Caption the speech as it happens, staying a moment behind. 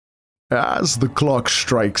As the clock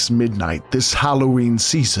strikes midnight this Halloween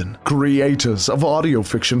season, creators of audio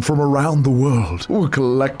fiction from around the world will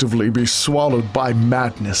collectively be swallowed by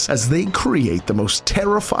madness as they create the most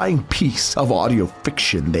terrifying piece of audio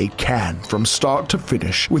fiction they can from start to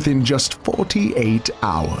finish within just 48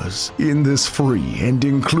 hours. In this free and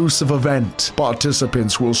inclusive event,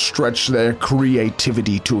 participants will stretch their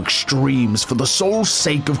creativity to extremes for the sole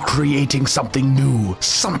sake of creating something new,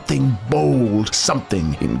 something bold,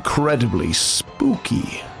 something incredibly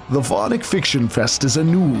spooky. The Phonic Fiction Fest is a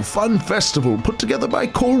new, fun festival put together by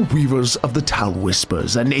Cole Weavers of the Town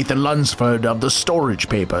Whispers and Nathan Lunsford of the Storage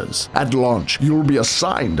Papers. At launch, you'll be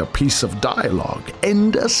assigned a piece of dialogue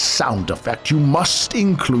and a sound effect you must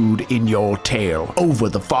include in your tale. Over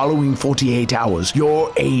the following 48 hours,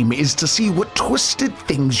 your aim is to see what twisted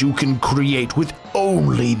things you can create with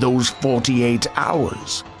only those 48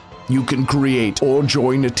 hours. You can create or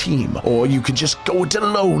join a team, or you can just go it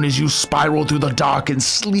alone as you spiral through the dark and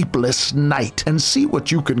sleepless night and see what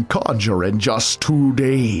you can conjure in just 2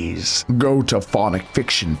 days. Go to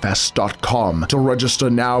phonicfictionfest.com to register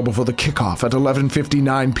now before the kickoff at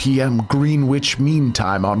 11:59 p.m. Greenwich Mean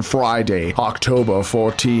Time on Friday, October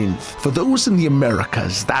 14th. For those in the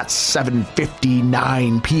Americas, that's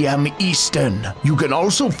 7:59 p.m. Eastern. You can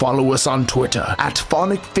also follow us on Twitter at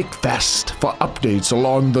PhonicFicFest for updates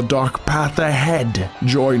along the dark path ahead.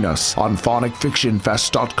 Join us on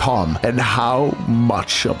phonicfictionfest.com and how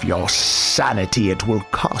much of your sanity it will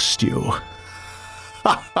cost you.